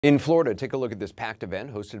In Florida, take a look at this packed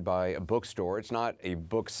event hosted by a bookstore. It's not a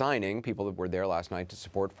book signing. People that were there last night to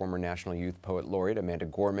support former National Youth Poet Laureate Amanda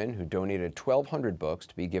Gorman, who donated 1,200 books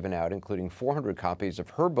to be given out, including 400 copies of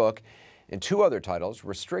her book and two other titles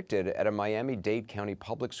restricted at a Miami-Dade County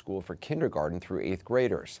public school for kindergarten through 8th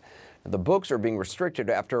graders. Now, the books are being restricted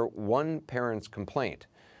after one parent's complaint.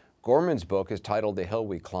 Gorman's book is titled The Hill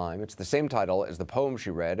We Climb. It's the same title as the poem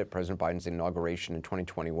she read at President Biden's inauguration in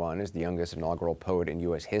 2021 as the youngest inaugural poet in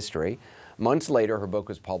U.S. history. Months later, her book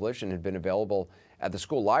was published and had been available at the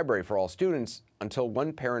school library for all students until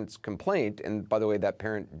one parent's complaint, and by the way, that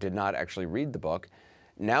parent did not actually read the book.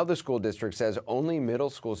 Now the school district says only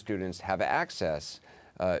middle school students have access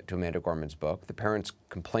to Amanda Gorman's book. The parent's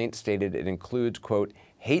complaint stated it includes, quote,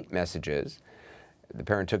 hate messages. The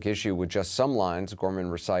parent took issue with just some lines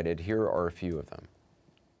Gorman recited. Here are a few of them.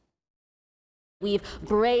 We've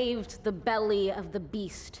braved the belly of the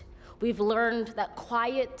beast. We've learned that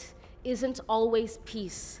quiet isn't always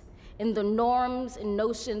peace, and the norms and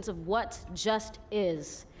notions of what just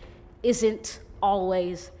isn't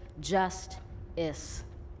always just is.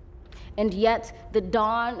 And yet the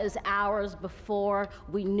dawn is hours before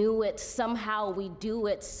we knew it. Somehow we do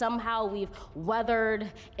it. Somehow we've weathered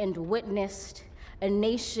and witnessed a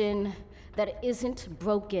nation that isn't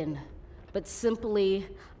broken, but simply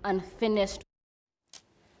unfinished.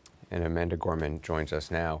 And Amanda Gorman joins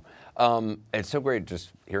us now. It's so great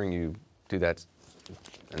just hearing you do that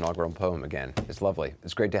inaugural poem again. It's lovely.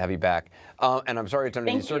 It's great to have you back. And I'm sorry it's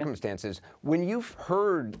under these circumstances. When you've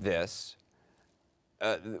heard this,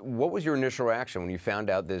 what was your initial reaction when you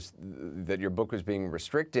found out that your book was being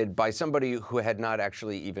restricted by somebody who had not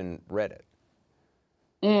actually even read it?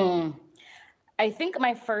 I think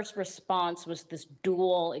my first response was this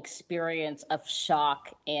dual experience of shock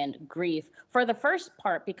and grief. For the first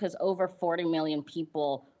part, because over 40 million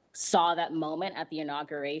people saw that moment at the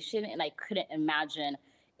inauguration, and I couldn't imagine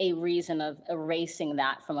a reason of erasing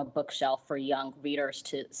that from a bookshelf for young readers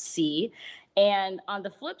to see. And on the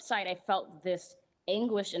flip side, I felt this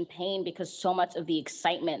anguish and pain because so much of the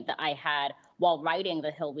excitement that I had while writing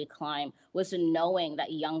The Hill We Climb was in knowing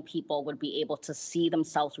that young people would be able to see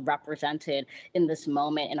themselves represented in this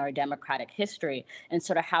moment in our democratic history. And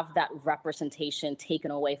so to have that representation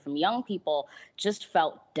taken away from young people just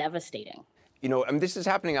felt devastating. You know, I mean, this is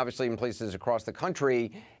happening obviously in places across the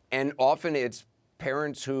country, and often it's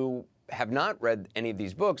parents who have not read any of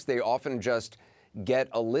these books. They often just get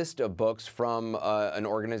a list of books from an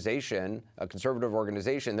organization, a conservative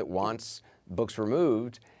organization that wants books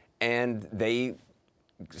removed, and they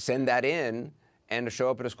send that in and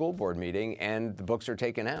show up at a school board meeting and the books are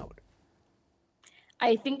taken out.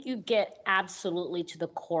 I think you get absolutely to the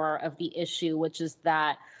core of the issue, which is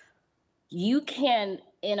that you can,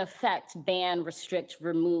 in effect, ban, restrict,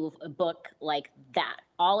 remove a book like that.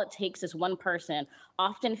 All it takes is one person,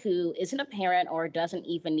 often who isn't a parent or doesn't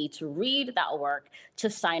even need to read that work,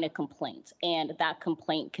 to sign a complaint. And that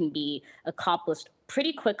complaint can be accomplished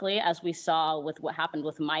pretty quickly, as we saw with what happened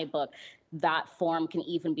with my book. That form can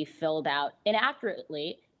even be filled out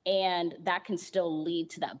inaccurately, and that can still lead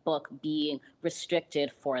to that book being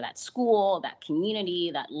restricted for that school, that community,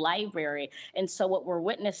 that library. And so what we're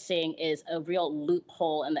witnessing is a real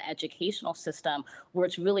loophole in the educational system where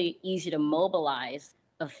it's really easy to mobilize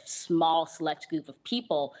a small select group of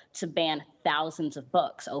people to ban thousands of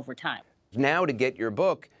books over time. Now to get your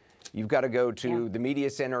book, you've got to go to the media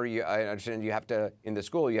center. I understand you have to, in the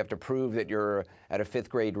school, you have to prove that you're at a 5th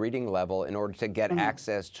grade reading level in order to get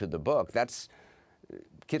access to the book.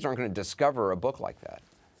 Kids aren't going to discover a book like that.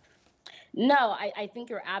 No, I think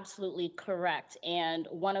you're absolutely correct. And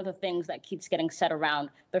one of the things that keeps getting said around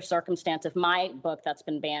the circumstance of my book that's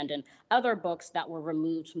been banned and other books that were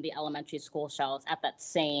removed from the elementary school shelves at that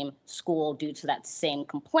same school due to that same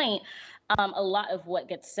complaint, a lot of what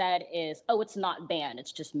gets said is, oh, it's not banned.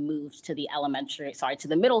 It's just moved to the to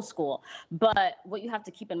the middle school. But what you have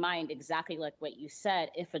to keep in mind, exactly like what you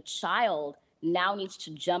said, if a child now needs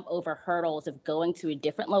to jump over hurdles of going to a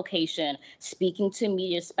different location, speaking to a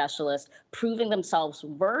media specialist, proving themselves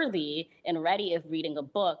worthy and ready of reading a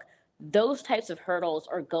book, those types of hurdles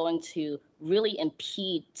are going to really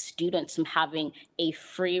impede students from having a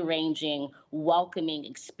free-ranging, welcoming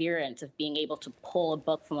experience of being able to pull a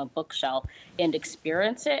book from a bookshelf and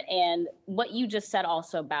experience it. And what you just said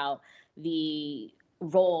also about the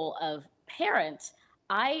role of parents,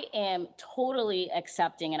 I am totally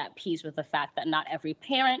accepting and at peace with the fact that not every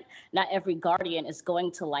parent, not every guardian is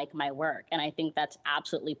going to like my work. And I think that's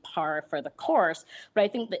absolutely par for the course. But I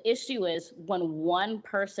think the issue is when one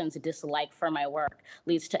person's dislike for my work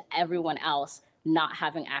leads to everyone else not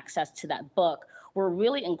having access to that book, we're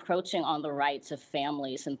really encroaching on the rights of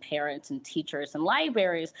families and parents and teachers and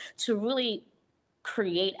libraries to really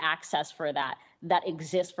create access for that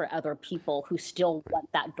exists for other people who still want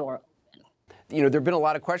that door. You know, there have been a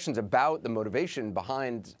lot of questions about the motivation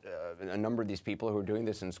behind a number of these people who are doing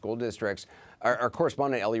this in school districts. Our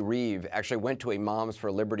correspondent, Ellie Reeve, actually went to a Moms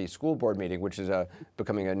for Liberty school board meeting, which is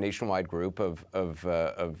becoming a nationwide group of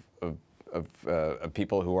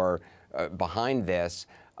people who are behind this,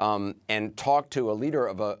 and talked to a leader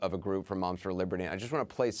of a group from Moms for Liberty. I just want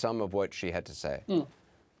to play some of what she had to say.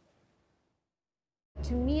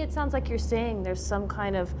 To me, it sounds like you're saying there's some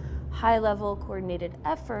kind of high-level coordinated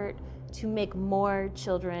effort to make more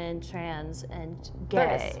children trans and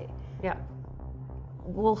gay. Yeah.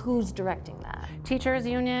 Well, who's directing that? Teachers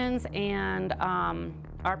unions and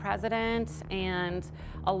our president and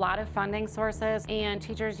a lot of funding sources, and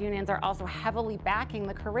teachers unions are also heavily backing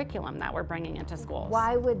the curriculum that we're bringing into schools.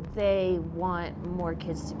 Why would they want more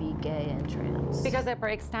kids to be gay and trans? Because it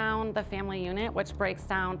breaks down the family unit, which breaks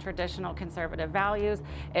down traditional conservative values.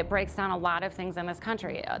 It breaks down a lot of things in this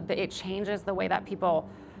country. It changes the way that people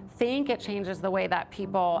think. It changes the way that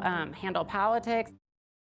people handle politics.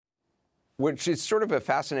 Which is sort of a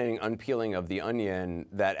fascinating unpeeling of the onion,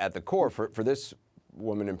 that at the core, for this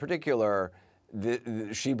woman in particular,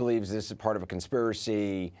 she believes this is part of a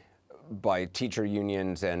conspiracy by teacher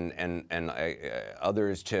unions and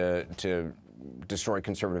others to destroy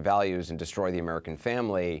conservative values and destroy the American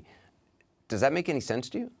family. Does that make any sense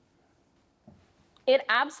to you? It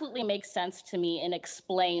absolutely makes sense to me and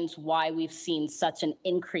explains why we've seen such an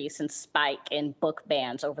increase and spike in book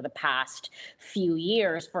bans over the past few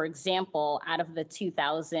years. For example, out of the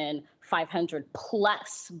 2,500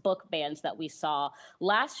 plus book bans that we saw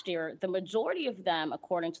last year, the majority of them,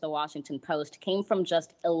 according to the Washington Post, came from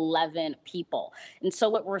just 11 people. And so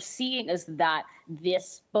what we're seeing is that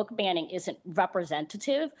this book banning isn't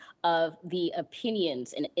representative of the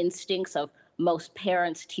opinions and instincts of most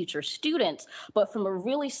parents, teachers, students, but from a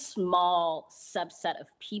really small subset of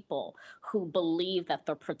people who believe that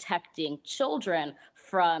they're protecting children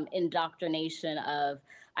from indoctrination of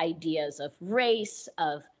ideas of race,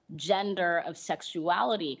 of gender, of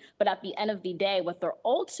sexuality. But at the end of the day, what they're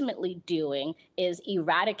ultimately doing is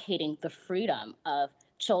eradicating the freedom of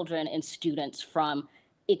children and students from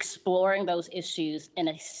exploring those issues in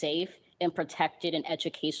a safe and protected and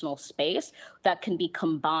educational space that can be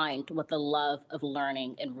combined with the love of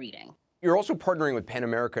learning and reading. You're also partnering with PEN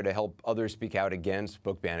America to help others speak out against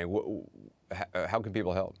book banning. How can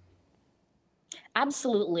people help?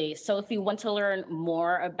 Absolutely. So if you want to learn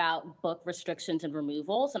more about book restrictions and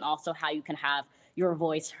removals, and also how you can have your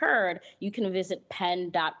voice heard, you can visit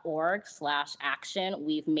pen.org/action.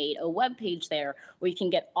 We've made a webpage there where you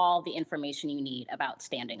can get all the information you need about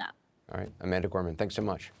standing up. All right, Amanda Gorman, thanks so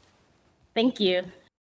much. Thank you.